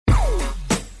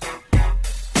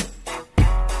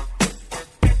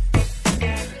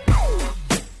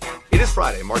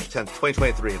Friday, March 10th,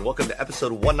 2023, and welcome to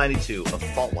episode 192 of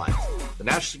Fault Lines, the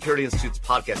National Security Institute's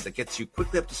podcast that gets you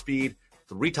quickly up to speed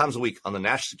 3 times a week on the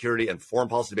national security and foreign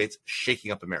policy debates shaking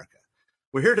up America.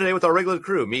 We're here today with our regular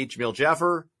crew, me, Jamil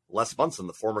Jaffer, Les Bunson,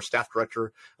 the former staff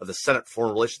director of the Senate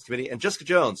Foreign Relations Committee, and Jessica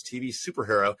Jones, TV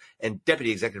superhero and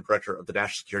deputy executive director of the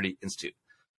National Security Institute.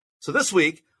 So this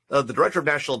week, the director of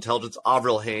national intelligence,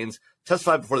 Avril Haines,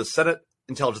 testified before the Senate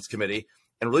Intelligence Committee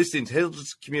and released the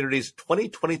intelligence community's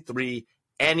 2023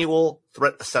 annual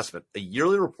threat assessment, a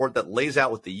yearly report that lays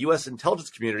out what the U.S. intelligence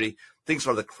community thinks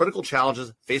are the critical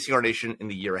challenges facing our nation in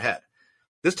the year ahead.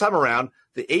 This time around,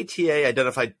 the ATA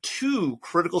identified 2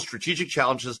 critical strategic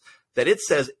challenges that it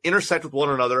says intersect with one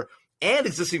another and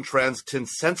existing trends to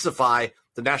intensify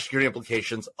the national security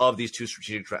implications of these 2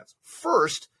 strategic trends.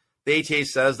 First, the ATA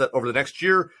says that over the next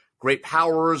year, great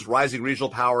powers, rising regional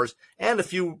powers, and a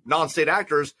few non-state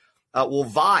actors will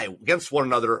vie against one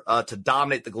another to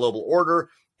dominate the global order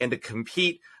and to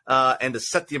compete and to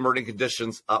set the emerging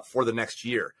conditions for the next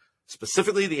year.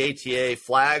 Specifically, the ATA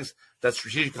flags that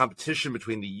strategic competition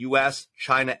between the U.S.,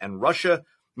 China, and Russia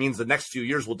means the next few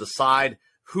years will decide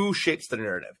who shapes the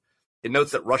narrative. It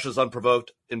notes that Russia's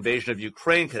unprovoked invasion of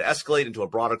Ukraine could escalate into a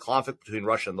broader conflict between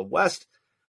Russia and the West.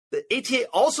 The ATA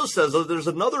also says that there's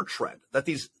another trend, that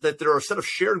there are a set of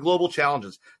shared global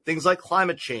challenges, things like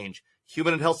climate change,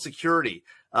 human and health security,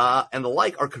 and the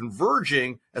like are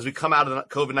converging as we come out of the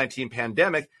COVID-19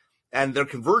 pandemic, and they're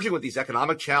converging with these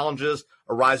economic challenges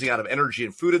arising out of energy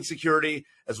and food insecurity,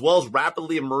 as well as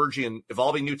rapidly emerging and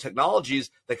evolving new technologies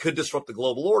that could disrupt the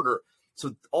global order.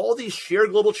 So all these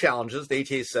shared global challenges, the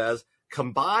ATA says,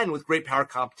 combine with great power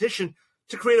competition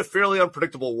to create a fairly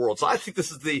unpredictable world. So I think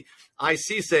this is the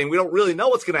IC saying we don't really know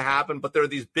what's going to happen, but there are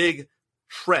these big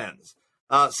trends.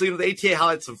 So the ATA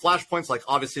highlights some flashpoints, like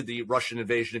obviously the Russian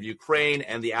invasion of Ukraine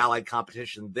and the allied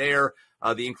competition there,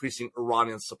 the increasing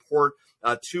Iranian support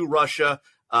to Russia.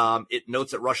 It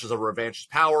notes that Russia's a revanchist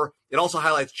power. It also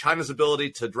highlights China's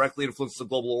ability to directly influence the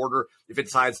global order if it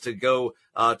decides to go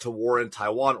to war in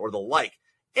Taiwan or the like.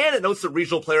 And it notes that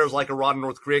regional players like Iran and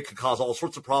North Korea could cause all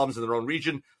sorts of problems in their own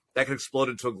region that could explode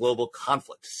into a global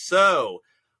conflict. So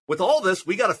with all this,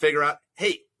 we got to figure out,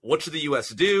 hey, what should the U.S.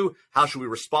 do? How should we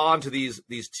respond to these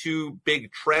 2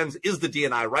 big trends? Is the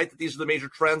DNI right that these are the major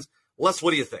trends? Les,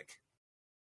 what do you think?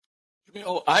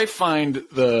 I find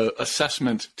the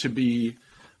assessment to be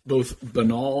both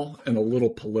banal and a little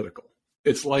political.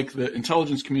 It's like the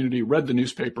intelligence community read the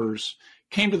newspapers,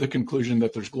 came to the conclusion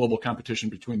that there's global competition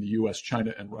between the U.S.,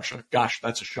 China, and Russia. Gosh,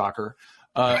 that's a shocker.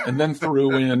 And then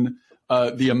threw in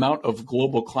the amount of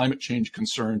global climate change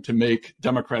concern to make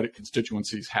Democratic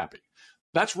constituencies happy.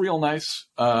 That's real nice.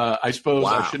 I suppose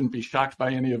I shouldn't be shocked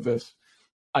by any of this.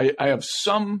 I have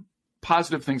some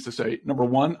positive things to say. Number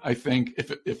one, I think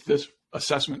if this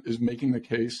assessment is making the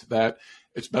case that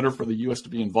it's better for the U.S. to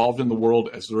be involved in the world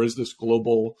as there is this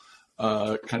global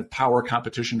kind of power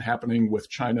competition happening with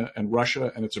China and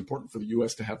Russia, and it's important for the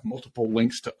U.S. to have multiple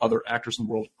links to other actors in the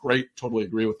world, great, totally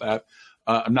agree with that.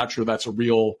 I'm not sure that's a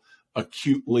real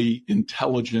acutely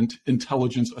intelligent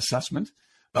intelligence assessment,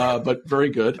 but very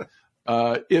good.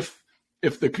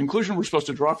 If the conclusion we're supposed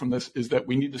to draw from this is that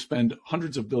we need to spend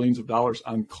hundreds of billions of dollars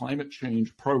on climate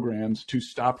change programs to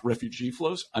stop refugee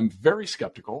flows, I'm very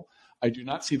skeptical. I do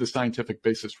not see the scientific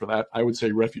basis for that. I would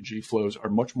say refugee flows are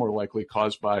much more likely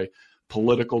caused by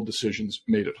political decisions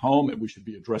made at home, and we should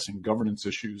be addressing governance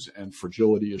issues and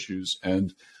fragility issues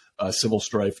and civil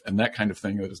strife and that kind of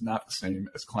thing that is not the same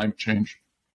as climate change.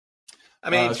 I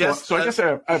mean, so I guess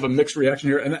I have a mixed reaction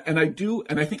here, and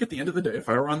I think at the end of the day, if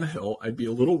I were on the Hill, I'd be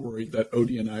a little worried that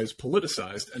ODNI is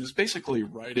politicized and is basically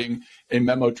writing a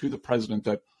memo to the president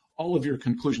that all of your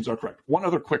conclusions are correct. One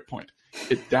other quick point: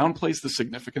 it downplays the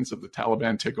significance of the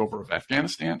Taliban takeover of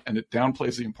Afghanistan, and it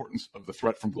downplays the importance of the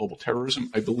threat from global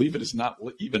terrorism. I believe it is not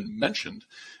even mentioned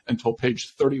until page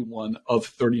 31 of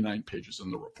 39 pages in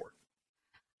the report.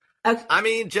 Okay. I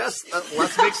mean, just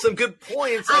let's make some good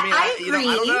points. I agree.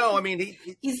 I don't know. I mean,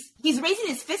 he's raising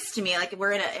his fist to me like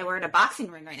we're in a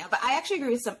boxing ring right now. But I actually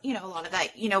agree with a lot of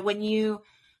that.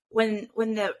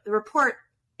 When the report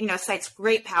cites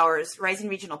great powers, rising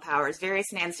regional powers,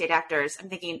 various non-state actors, I'm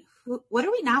thinking, what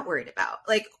are we not worried about?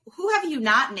 Like, who have you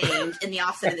not named in the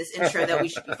offset of this intro that we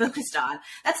should be focused on?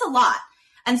 That's a lot.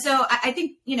 And so I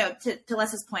think, to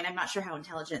Les's point, I'm not sure how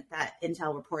intelligent that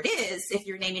intel report is if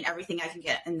you're naming everything I can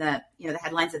get in the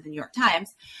headlines of the New York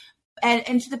Times.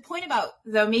 And to the point about,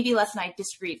 though, maybe Les and I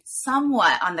disagree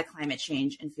somewhat on the climate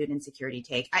change and food insecurity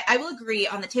take. I will agree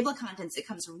on the table of contents. It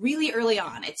comes really early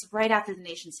on. It's right after the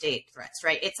nation state threats,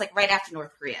 right? It's like right after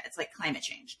North Korea. It's like climate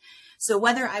change. So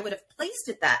whether I would have placed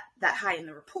it that high in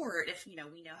the report, if, we know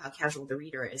how casual the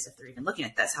reader is, if they're even looking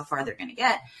at this, how far they're going to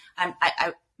get,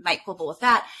 I might quibble with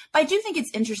that. But I do think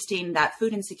it's interesting that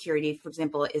food insecurity, for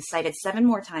example, is cited 7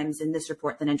 more times in this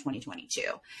report than in 2022.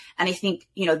 And I think,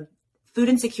 food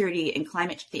insecurity and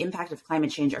the impact of climate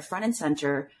change are front and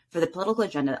center for the political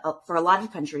agenda for a lot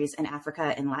of countries in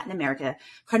Africa and Latin America,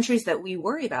 countries that we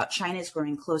worry about China is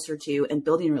growing closer to and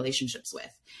building relationships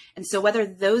with. And so whether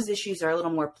those issues are a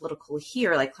little more political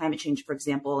here, like climate change, for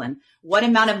example, and what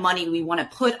amount of money we want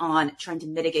to put on trying to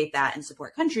mitigate that and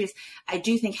support countries, I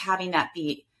do think having that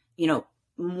be,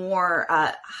 more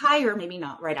higher, maybe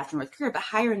not right after North Korea, but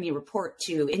higher in the report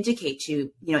to indicate to,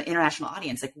 international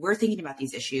audience, like we're thinking about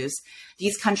these issues,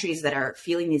 these countries that are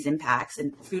feeling these impacts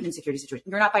and food insecurity situation.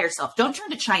 You're not by yourself. Don't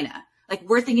turn to China. Like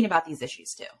we're thinking about these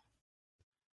issues too.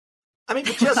 I mean,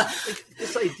 just like,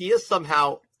 this idea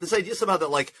somehow that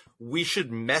like we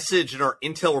should message in our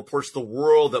intel reports to the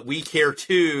world that we care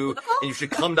too, and you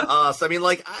should come to us. I mean,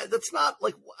 like that's not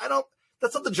like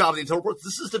that's not the job of the intel reports.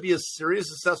 This is to be a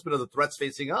serious assessment of the threats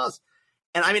facing us.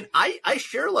 And I mean, I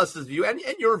share Les's view and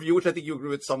your view, which I think you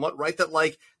agree with somewhat, right? That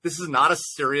like, this is not a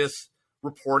serious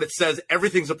report. It says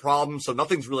everything's a problem, so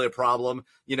nothing's really a problem,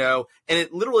 and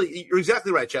it literally, you're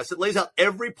exactly right, Jess. It lays out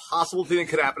every possible thing that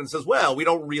could happen and says, well, we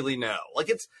don't really know.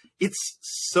 Like it's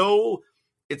so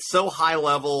high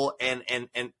level and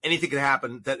anything can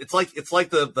happen that it's like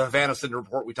the Havana Syndrome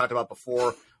report we talked about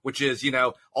before, which is,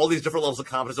 all these different levels of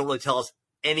confidence don't really tell us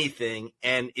anything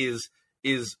and is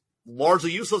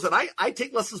largely useless. And I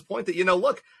take Les's point that,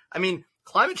 look, I mean,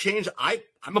 climate change,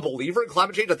 I'm a believer in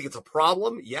climate change. I think it's a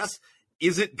problem. Yes.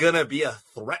 Is it going to be a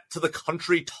threat to the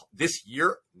country this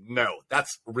year? No,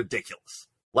 that's ridiculous.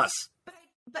 Les.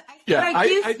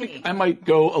 I think I might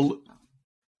go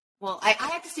Well, I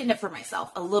have to stand up for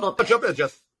myself a little bit. Jump in,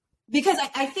 Jeff. Because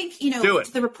I think, to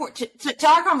the report, to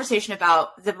our conversation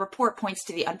about the report points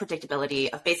to the unpredictability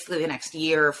of basically the next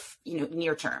year,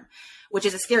 near term, which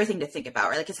is a scary thing to think about,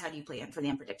 right? Like, because how do you plan for the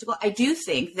unpredictable? I do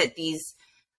think that these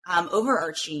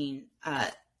overarching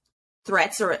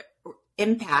threats or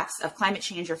impacts of climate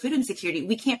change or food insecurity,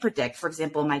 we can't predict, for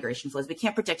example, migration flows. We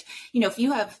can't predict,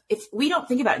 if we don't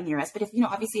think about it in the US, but if,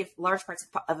 obviously if large parts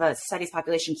of a society's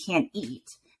population can't eat,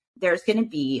 there's going to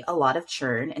be a lot of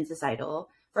churn and societal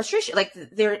frustration. Like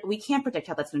we can't predict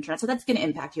how that's going to turn out. So that's going to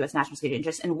impact U.S. national security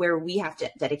interests and where we have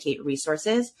to dedicate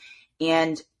resources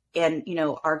and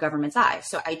our government's eye.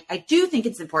 So I do think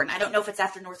it's important. I don't know if it's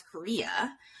after North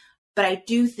Korea, but I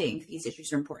do think these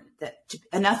issues are important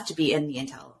enough to be in the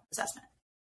intel assessment.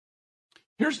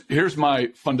 Here's my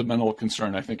fundamental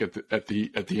concern, I think, at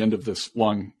the end of this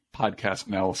long podcast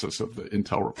analysis of the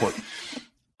intel report.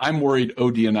 I'm worried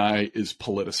ODNI is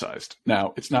politicized.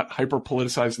 Now, it's not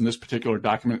hyper-politicized in this particular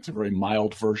document. It's a very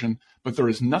mild version, but there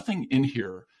is nothing in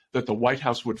here that the White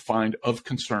House would find of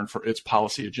concern for its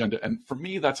policy agenda. And for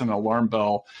me, that's an alarm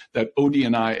bell that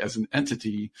ODNI as an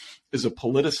entity is a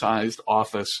politicized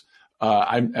office.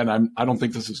 I don't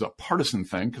think this is a partisan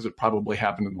thing because it probably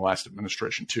happened in the last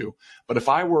administration too. But if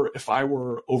I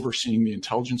were overseeing the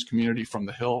intelligence community from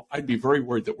the Hill, I'd be very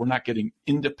worried that we're not getting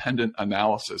independent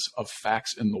analysis of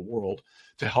facts in the world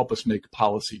to help us make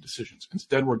policy decisions.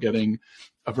 Instead, we're getting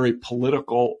a very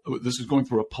political. This is going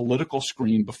through a political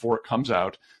screen before it comes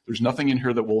out. There's nothing in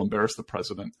here that will embarrass the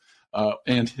president and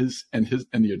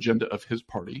the agenda of his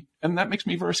party, and that makes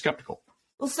me very skeptical.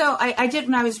 Well, so I did,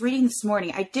 when I was reading this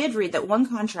morning, I did read that one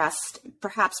contrast,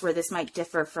 perhaps where this might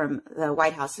differ from the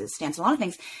White House's stance on a lot of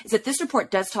things, is that this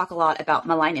report does talk a lot about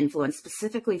malign influence,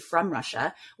 specifically from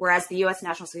Russia, whereas the U.S.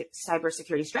 National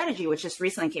Cybersecurity Strategy, which just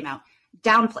recently came out,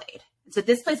 downplayed. So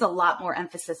this places a lot more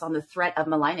emphasis on the threat of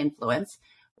malign influence,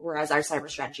 whereas our cyber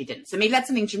strategy didn't. So maybe that's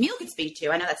something Jamil could speak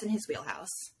to. I know that's in his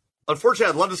wheelhouse.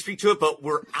 Unfortunately, I'd love to speak to it, but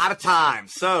we're out of time.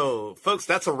 So, folks,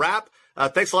 that's a wrap.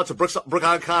 Thanks a lot to Brooke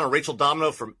Oncon and Rachel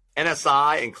Domino from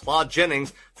NSI and Claude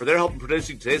Jennings for their help in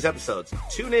producing today's episodes.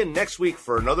 Tune in next week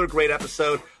for another great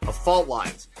episode of Fault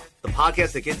Lines, the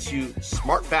podcast that gets you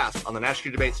smart fast on the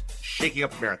national security debates shaking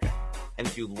up America. And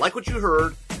if you like what you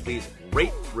heard, please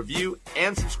rate, review,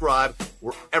 and subscribe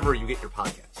wherever you get your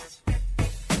podcasts.